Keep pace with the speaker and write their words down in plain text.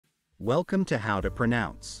Welcome to How to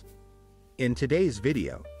Pronounce. In today's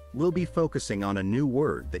video, we'll be focusing on a new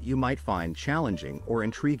word that you might find challenging or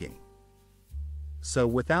intriguing. So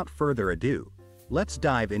without further ado, let's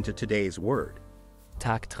dive into today's word,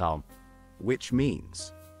 Tagtraum. which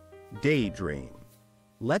means daydream.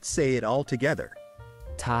 Let's say it all together.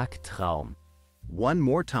 Tagtraum. One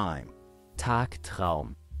more time.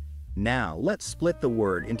 Tagtraum. Now let's split the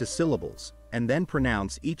word into syllables and then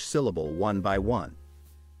pronounce each syllable one by one.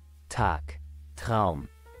 Tagtraum.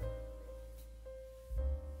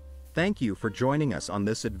 Thank you for joining us on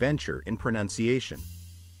this adventure in pronunciation.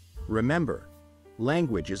 Remember,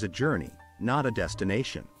 language is a journey, not a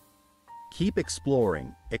destination. Keep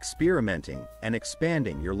exploring, experimenting, and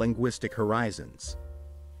expanding your linguistic horizons.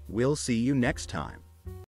 We'll see you next time.